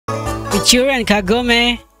Michiru and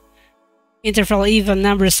Kagome. Interval event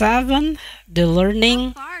number 7. The learning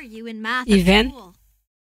How far are you in math event. at school?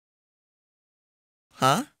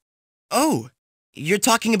 Huh? Oh, you're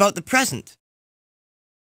talking about the present.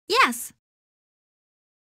 Yes.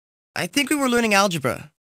 I think we were learning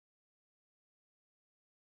algebra.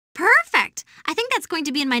 Perfect! I think that's going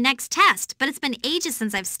to be in my next test, but it's been ages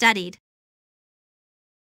since I've studied.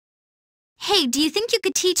 Hey, do you think you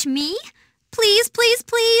could teach me? Please, please,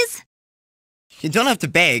 please? You don't have to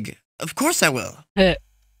beg. Of course I will.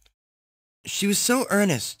 She was so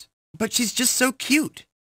earnest, but she's just so cute.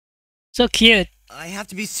 So cute. I have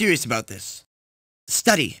to be serious about this.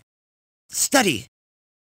 Study. Study.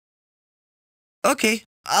 Okay,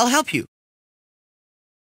 I'll help you.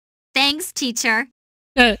 Thanks, teacher.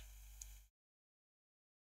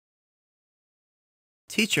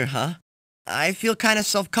 Teacher, huh? I feel kind of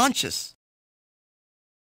self-conscious.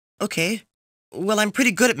 Okay, well, I'm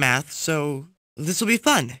pretty good at math, so this will be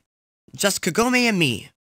fun. Just Kagome and me.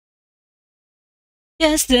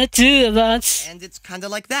 Yes, the two of us. And it's kind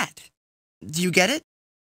of like that. Do you get it?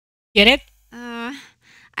 Get it?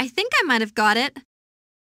 I think I might have got it.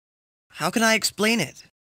 How can I explain it?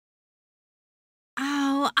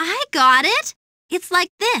 Oh, I got it. It's like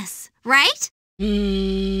this, right?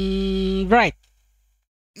 Right.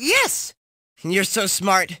 Yes! You're so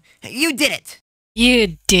smart. You did it!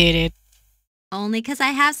 You did it. Only 'cause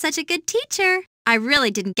I have such a good teacher. I really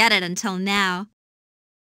didn't get it until now.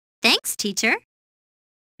 Thanks, teacher.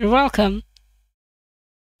 You're welcome.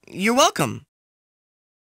 You're welcome.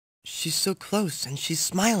 She's so close and she's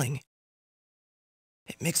smiling.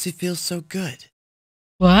 It makes me feel so good.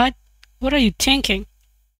 What? What are you thinking?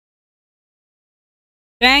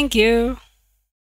 Thank you.